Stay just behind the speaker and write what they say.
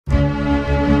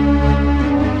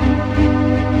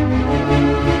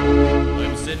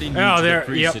you to the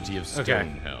free city of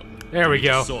Stonehelm. There we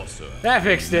go. That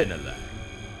fixed it.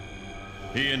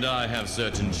 He and I have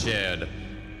certain shared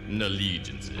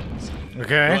allegiances.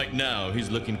 Okay. Right now, he's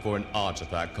looking for an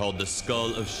artifact called the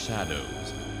Skull of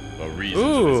Shadows, for reasons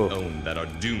of his own that are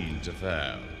doomed to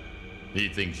fail. He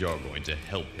thinks you're going to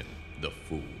help him, the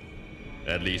fool.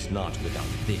 At least not without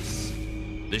this.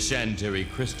 The Chantary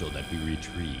crystal that we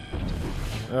retrieved.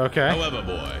 Okay. However,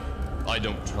 boy, I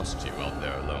don't trust you out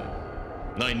there alone.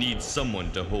 I need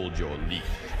someone to hold your leash.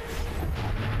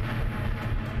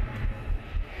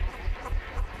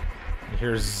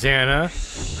 Here's Xana,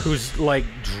 whose, like,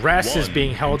 dress is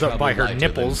being held up by her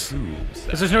nipples.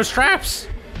 Because there's no straps!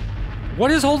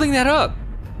 What is holding that up?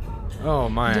 Oh,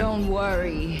 man. Don't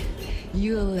worry.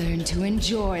 You'll learn to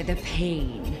enjoy the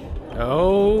pain.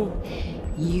 Oh.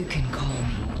 You can call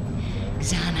me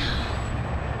Xana.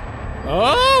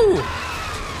 Oh!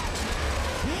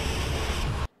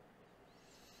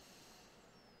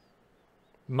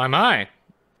 My.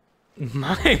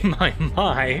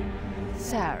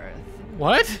 Sarah.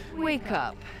 What? Wake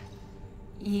up.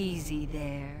 Easy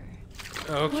there.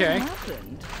 Okay. What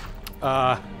happened?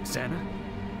 Xana?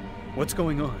 What's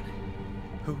going on?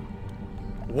 Who?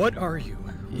 What are you?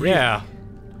 Yeah.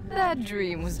 That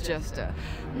dream was just a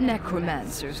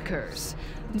necromancer's curse.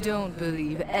 Don't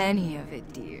believe any of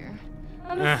it, dear.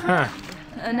 I'm a friend,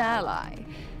 an ally,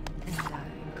 and I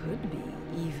could be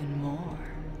even more.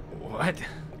 What?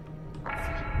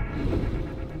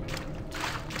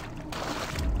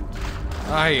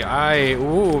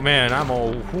 Ooh, man, I'm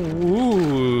all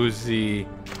woozy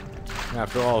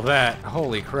after all that.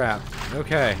 Holy crap.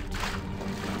 Okay.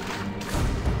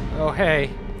 Oh, hey.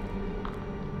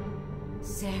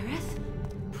 Zareth?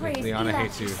 Praise Liana Eli,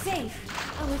 hates you. you're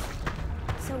safe. I was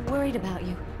so worried about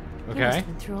you. Okay. You must have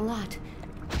been through a lot.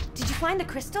 Did you find the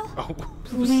crystal? Oh.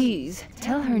 Please,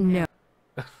 tell her no.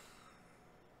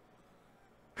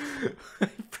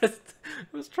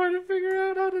 I was trying to figure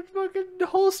out how to fucking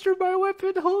holster my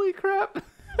weapon. Holy crap.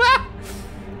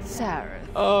 Sarah.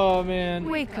 Oh, man.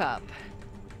 Wake up.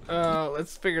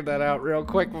 Let's figure that out real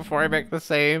quick before I make the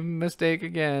same mistake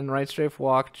again. Right strafe,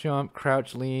 walk, jump,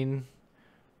 crouch, lean.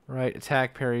 Right,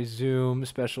 attack, parry, zoom,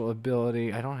 special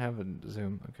ability. I don't have a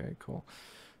zoom. Okay, cool.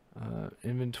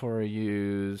 Inventory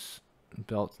use,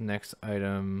 belt next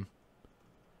item.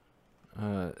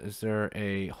 Is there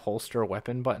a holster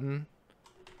weapon button?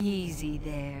 Easy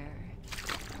there.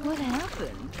 What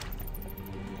happened?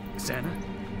 Xana?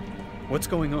 What's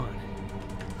going on?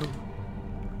 Who?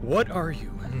 What are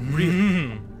you?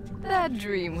 Really? That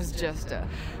dream was just a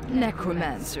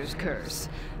necromancer's curse.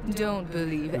 Don't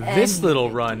believe any. This little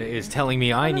run is telling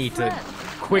me I need to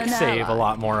quick save a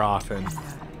lot more often.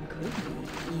 Could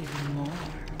be even more.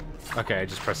 Okay, I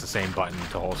just press the same button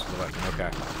to holster the weapon.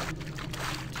 Okay.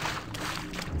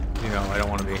 You know, I don't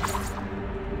want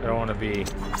to be,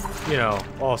 you know,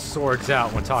 all swords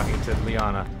out when talking to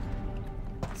Liana.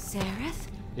 Zareth?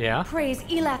 Yeah? Praise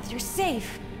Elath, you're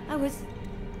safe. I was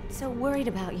so worried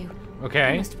about you.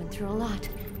 Okay. You must have been through a lot.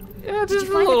 Yeah, Did just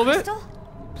you a find little the bit. crystal?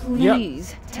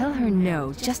 Please, tell her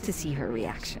no, just to see her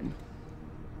reaction.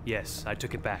 Yes, I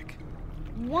took it back.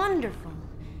 Wonderful.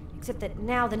 Except that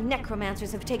now the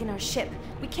necromancers have taken our ship.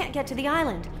 We can't get to the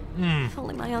island. If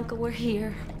only my uncle were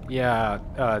here. Yeah,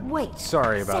 Wait.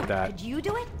 sorry about Sarah, that. Could you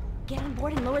do it? Get on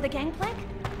board and lower the gangplank?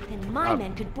 Then my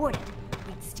men could board it.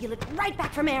 We'd steal it right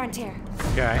back from Arantir.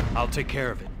 Okay. I'll take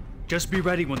care of it. Just be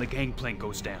ready when the gangplank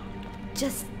goes down.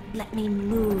 Just let me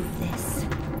move this.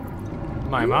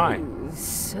 My. Ooh,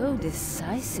 so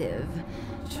decisive.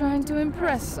 Trying to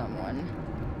impress someone.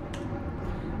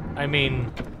 I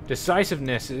mean,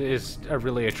 decisiveness is a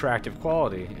really attractive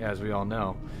quality, as we all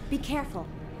know. Be careful.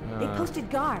 They posted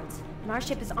guards, and our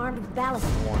ship is armed with ballast.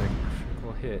 Warning,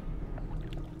 critical hit.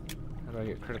 How do I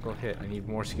get critical hit? I need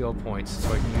more skill points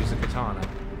so I can use the katana.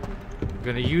 I'm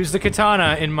gonna use the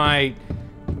katana in my...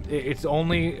 It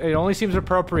only seems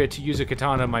appropriate to use a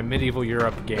katana in my medieval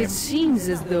Europe game. It seems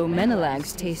as though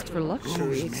Menelag's taste for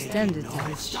luxury extended to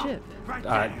his ship.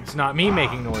 It's not me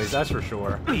making noise, that's for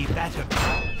sure. Be better.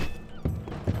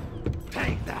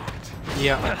 Take that.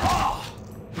 Yeah.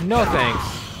 No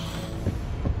thanks.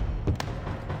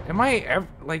 Am I ever,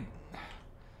 like...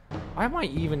 Why am I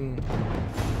even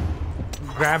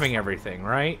grabbing everything,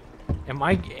 right? Am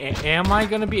I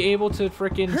gonna be able to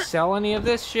frickin' sell any of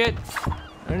this shit?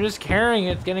 I'm just carrying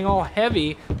it, getting all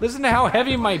heavy. Listen to how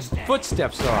heavy my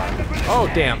footsteps are.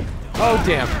 Oh, damn. Oh,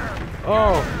 damn.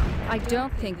 Oh. I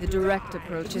don't think the direct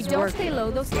approach is working. Don't stay low,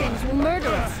 those things will murder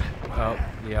us. Oh,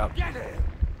 yep.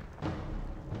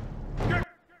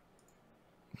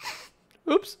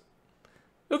 Oops.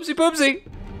 Oopsie poopsie.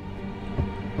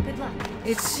 Good luck.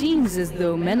 It seems as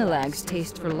though Menelag's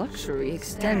taste for luxury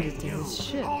extended to his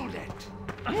ship.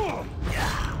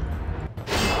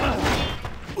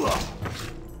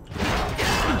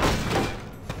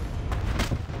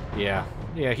 Yeah.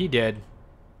 Yeah, he did.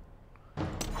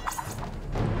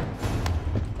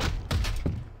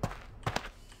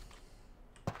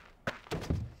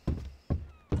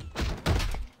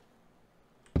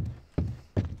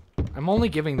 I'm only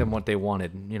giving them what they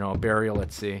wanted. You know, a burial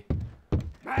at sea.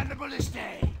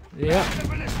 Yeah.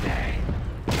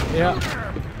 Yeah.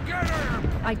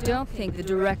 I don't think the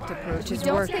direct approach is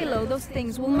working. Don't stay low, those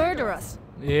things will murder us.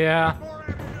 Yeah.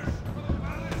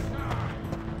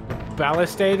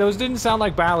 Ballistae? Those didn't sound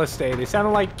like ballistae. They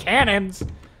sounded like cannons.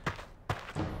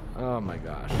 Oh my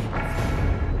gosh.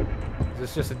 Is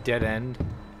this just a dead end?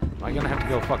 Am I gonna have to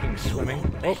go fucking swimming?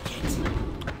 Oh.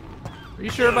 Are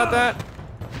you sure about that?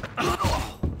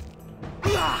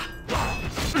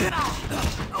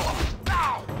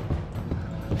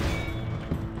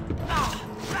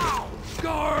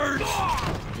 Guard!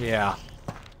 Yeah.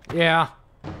 Yeah.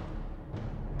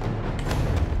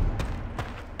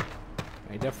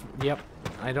 Yep.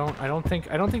 I don't think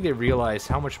they realize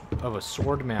how much of a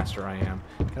sword master I am.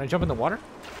 Can I jump in the water?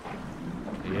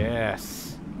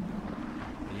 Yes.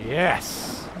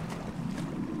 Yes.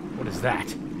 What is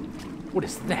that? What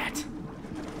is that?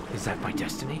 Is that my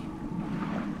destiny?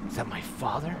 Is that my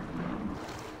father?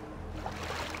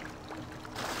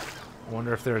 I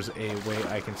wonder if there's a way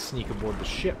I can sneak aboard the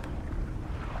ship.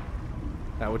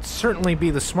 That would certainly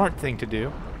be the smart thing to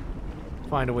do.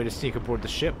 Find a way to sneak aboard the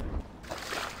ship.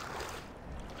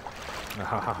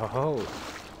 Ho ho ho ho.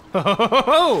 Ho ho ho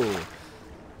ho!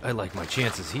 I like my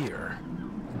chances here.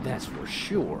 That's for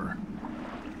sure.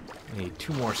 I need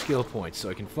 2 more skill points so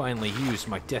I can finally use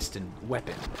my destined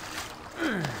weapon.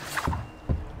 Is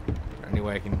there any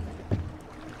way I can...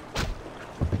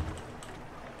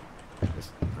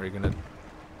 Are you gonna...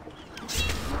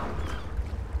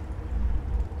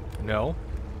 No?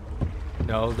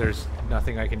 No, there's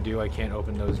nothing I can do. I can't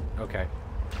open those... Okay.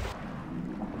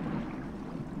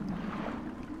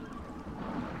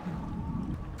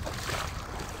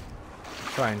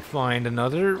 Try and find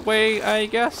another way, I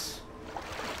guess.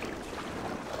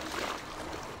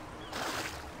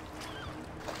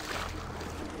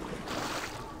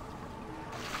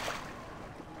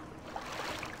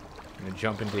 I'm gonna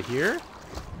jump into here.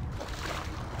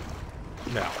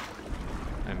 No.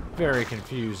 I'm very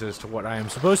confused as to what I am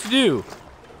supposed to do.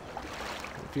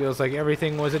 It feels like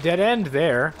everything was a dead end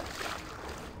there.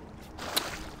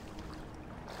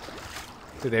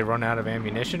 Did they run out of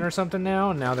ammunition or something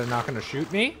now, and now they're not going to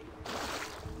shoot me?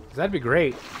 'Cause that'd be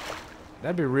great.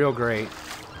 That'd be real great.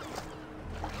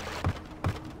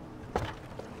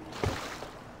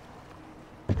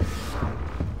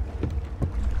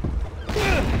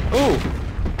 Ooh!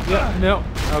 Yeah, no.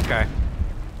 Okay.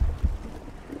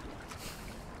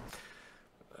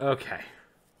 Okay.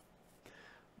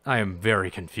 I am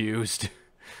very confused.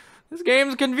 This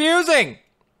game's confusing!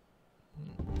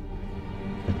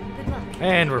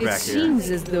 And we're back here. It seems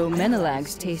as though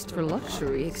Menelag's taste for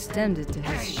luxury extended to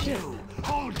his ship.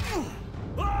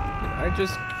 I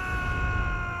just...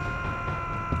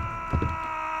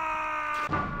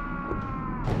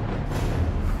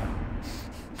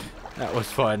 That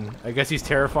was fun. I guess he's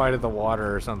terrified of the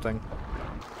water or something.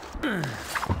 I'm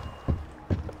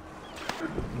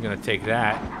gonna take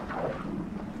that.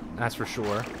 That's for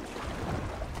sure.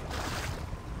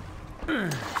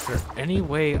 Is there any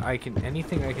way I can...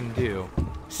 anything I can do?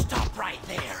 Stop right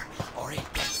there, or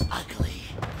it gets ugly.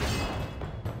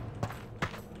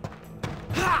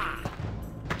 Ha!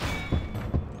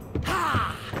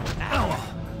 Ha! Ow!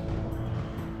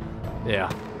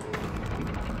 Yeah.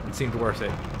 It seemed worth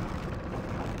it.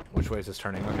 Which way is this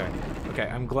turning? Okay. Okay,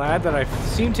 I'm glad that I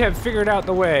seem to have figured out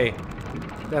the way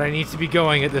that I need to be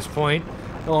going at this point.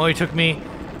 It only took me,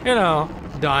 you know,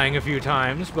 dying a few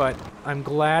times, but I'm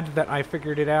glad that I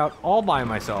figured it out all by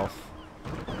myself.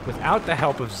 Without the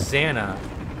help of Xana,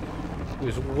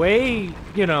 who's way,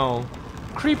 you know,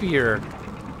 creepier,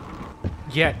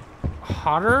 yet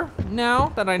hotter now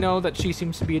that I know that she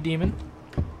seems to be a demon.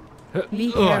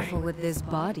 Be careful with this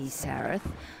body, Sareth.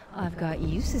 I've got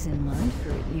uses in mind for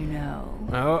it, you know.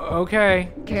 Oh, okay.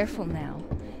 Careful now.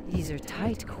 These are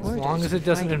tight quarters. As long as it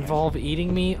doesn't involve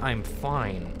eating me, I'm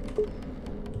fine.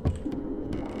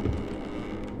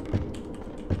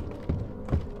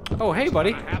 Oh, hey,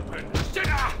 buddy.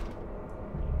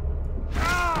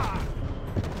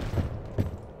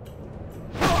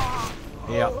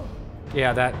 Yeah.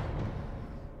 Yeah, that...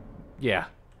 Yeah.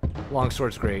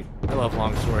 Longsword's great. I love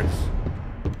longswords.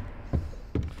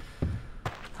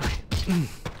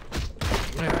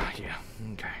 Yeah.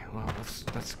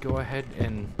 go ahead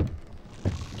and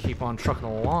keep on trucking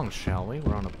along, shall we?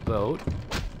 We're on a boat.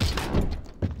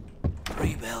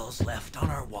 3 bells left on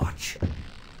our watch.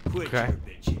 Quit Okay. your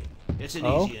bitching. It's an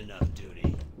Oh? easy enough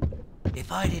duty.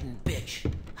 If I didn't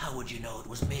bitch, how would you know it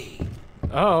was me?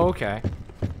 Oh, okay.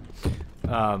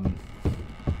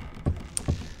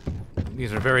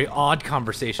 These are very odd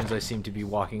conversations I seem to be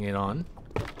walking in on.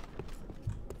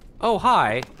 Oh,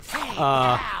 hi.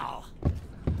 Ow!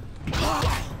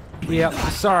 Yeah,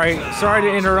 sorry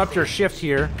to interrupt your shift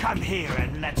here. Come here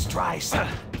and let's try some.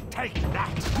 Take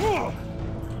that.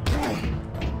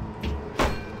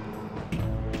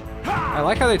 I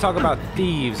like how they talk about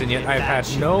thieves, and yet I've had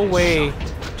no way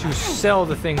to sell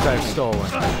the things I've stolen.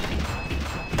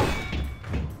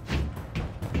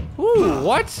 Ooh,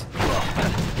 what?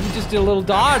 You just did a little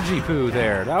dodgy poo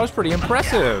there. That was pretty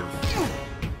impressive.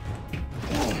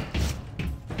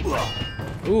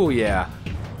 Ooh, yeah.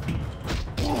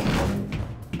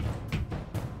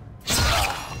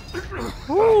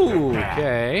 Ooh,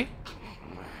 okay.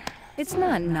 It's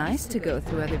not nice to go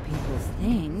through other people's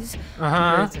things.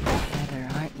 Uh-huh. Birds of a feather,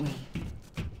 aren't we?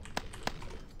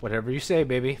 Whatever you say,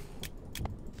 baby.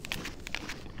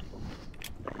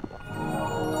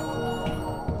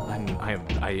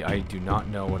 I do not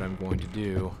know what I'm going to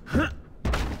do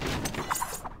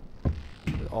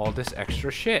with all this extra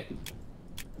shit.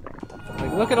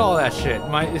 Like, look at all that shit.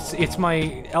 It's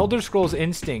my Elder Scrolls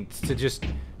instinct to just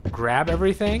grab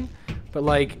everything, but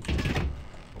like,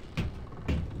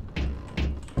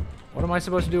 what am I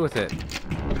supposed to do with it?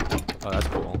 Oh, that's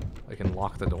cool. I can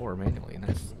lock the door manually, and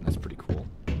that's pretty cool.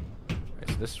 Alright,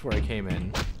 so this is where I came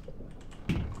in.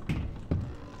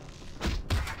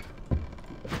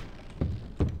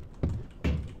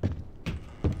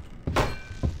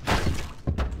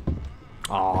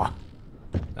 Aw,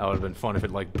 that would have been fun if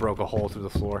it like broke a hole through the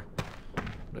floor.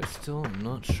 But I still am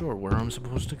not sure where I'm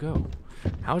supposed to go.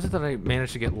 How is it that I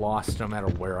managed to get lost no matter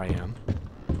where I am?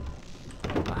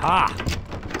 Aha!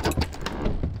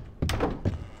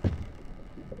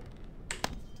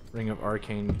 Ring of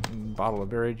arcane, bottle of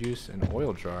berry juice, and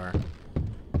oil jar.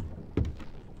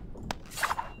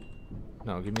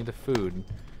 No, give me the food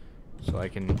so I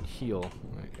can heal.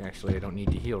 Actually, I don't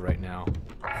need to heal right now.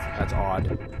 That's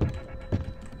odd.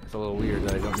 It's a little weird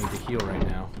that I don't need to heal right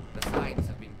now. The signs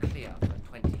have been clear for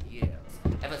 20 years,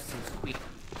 ever since we...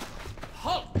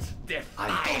 Halt,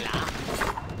 Defiler!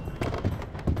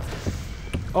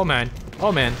 Oh man.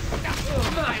 Oh man.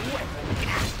 My weapon!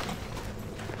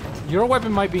 Your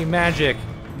weapon might be magic.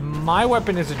 My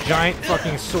weapon is a giant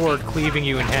fucking sword cleaving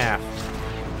you in half.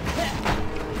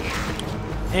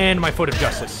 And my foot of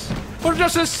justice. Foot of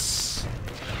justice!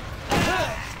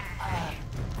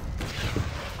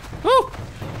 Woo!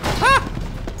 Ah!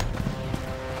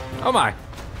 Oh my.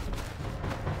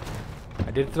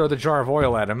 I did throw the jar of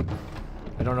oil at him.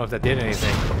 I don't know if that did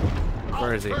anything.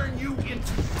 Where is he? Burn you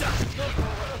into dust!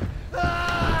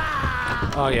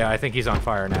 Oh yeah, I think he's on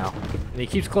fire now. And he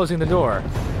keeps closing the door.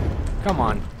 Come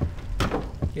on.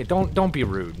 Yeah, don't be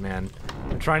rude, man.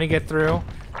 I'm trying to get through.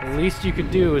 The least you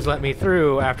could do is let me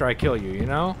through after I kill you, you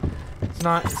know?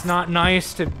 It's not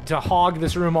nice to hog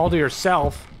this room all to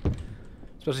yourself.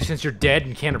 Especially since you're dead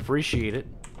and can't appreciate it.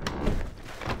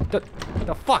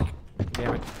 The fuck?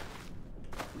 Damn it.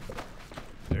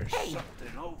 There's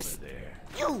something over there.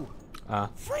 You!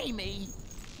 Free me!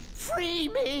 Free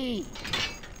me!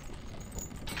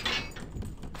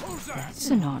 That's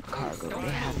an odd cargo they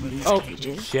have in these Oh,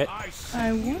 cages. shit.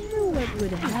 I wonder what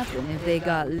would happen if they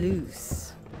got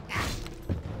loose.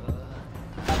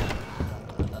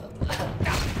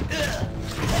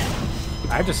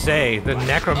 I have to say, the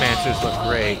necromancers look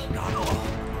great.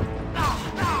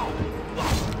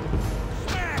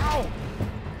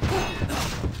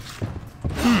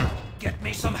 Get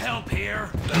me some help here.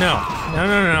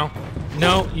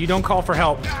 No, you don't call for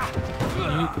help.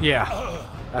 Yeah.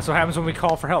 That's what happens when we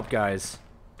call for help, guys.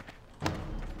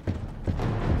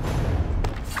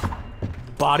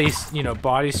 Bodies,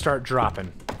 bodies start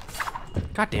dropping.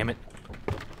 God damn it.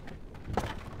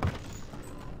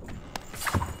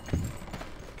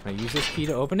 Can I use this key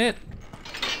to open it?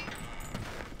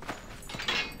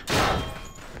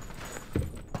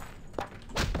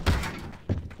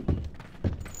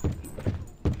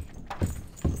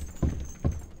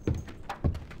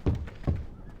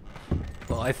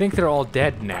 Well, I think they're all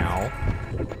dead now.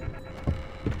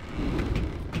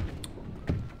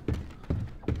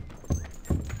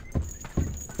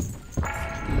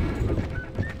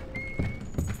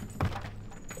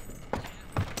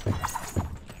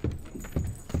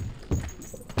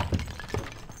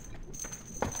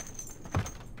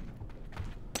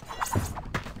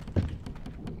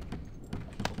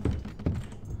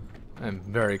 I'm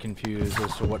very confused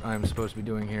as to what I'm supposed to be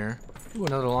doing here. Ooh,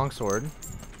 another longsword.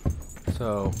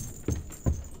 So...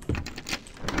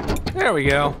 There we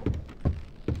go.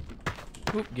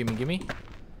 Oop, gimme, gimme.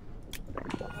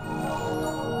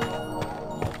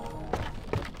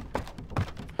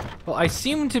 Well, I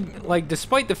seem to, like,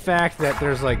 despite the fact that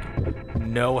there's, like,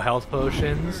 no health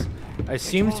potions, I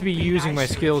seem to be using my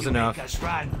skills enough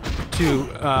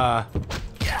to,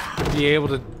 be able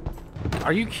to...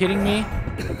 Are you kidding me?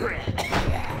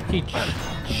 He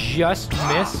just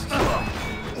missed?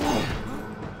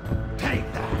 Take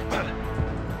that.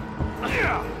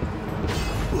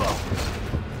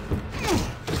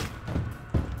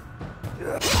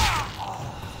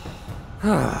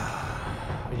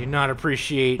 I do not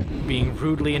appreciate being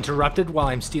rudely interrupted while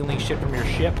I'm stealing shit from your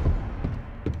ship.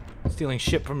 Stealing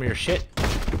shit from your shit.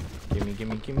 Gimme,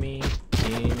 gimme, gimme.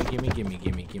 Gimme, gimme, gimme,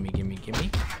 gimme, gimme, gimme, gimme.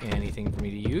 Anything for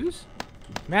me to use?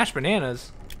 Mashed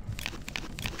bananas.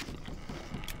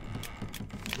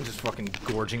 I'm just fucking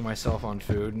gorging myself on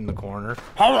food in the corner.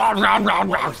 What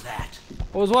was that?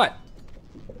 What was what?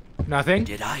 Nothing?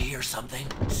 Did I hear something?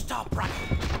 Stop right.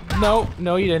 No,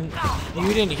 no you didn't.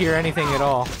 You didn't hear anything at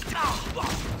all.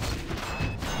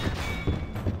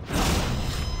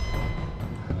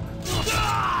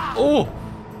 Oh!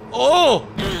 Oh!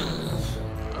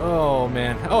 Oh,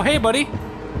 man. Oh, hey, buddy.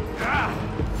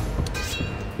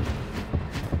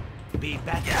 Be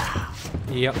back.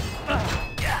 Yep.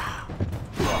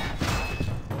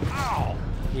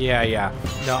 Yeah, yeah.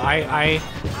 No, I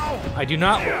do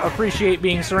not appreciate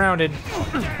being surrounded.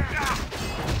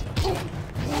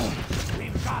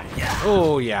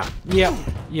 Oh, yeah. Yep.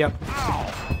 Yep.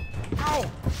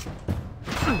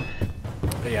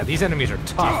 But yeah, these enemies are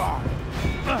tough.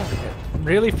 It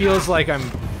really feels like I'm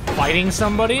fighting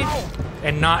somebody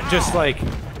and not just like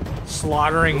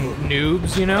slaughtering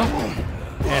noobs, you know?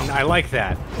 And I like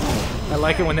that. I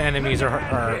like it when the enemies are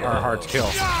hard to kill.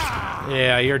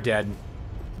 Yeah, you're dead.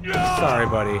 Sorry,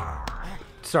 buddy.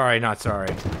 Sorry, not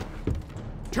sorry.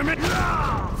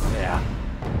 Yeah.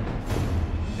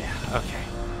 Yeah, okay.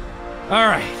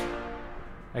 Alright.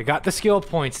 I got the skill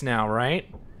points now, right?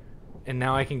 And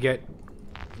now I can get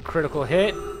critical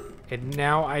hit. And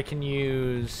now I can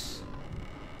use...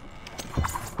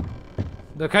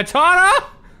 the katana?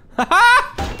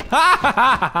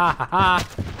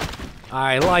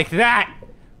 I like that!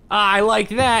 I like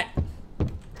that!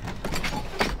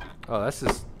 Oh, this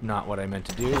is not what I meant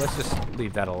to do. Let's just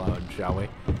leave that alone, shall we?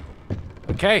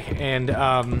 Okay, and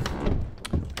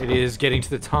it is getting to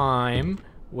the time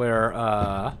where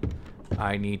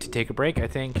I need to take a break, I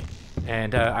think.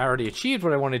 And I already achieved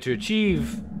what I wanted to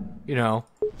achieve, you know,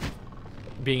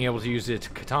 being able to use it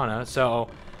katana. So,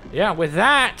 yeah, with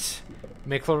that,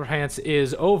 Make Floor Pants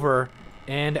is over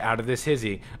and out of this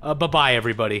hizzy. Bye-bye,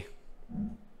 everybody.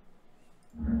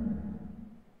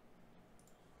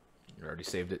 I already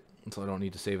saved it, so I don't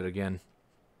need to save it again.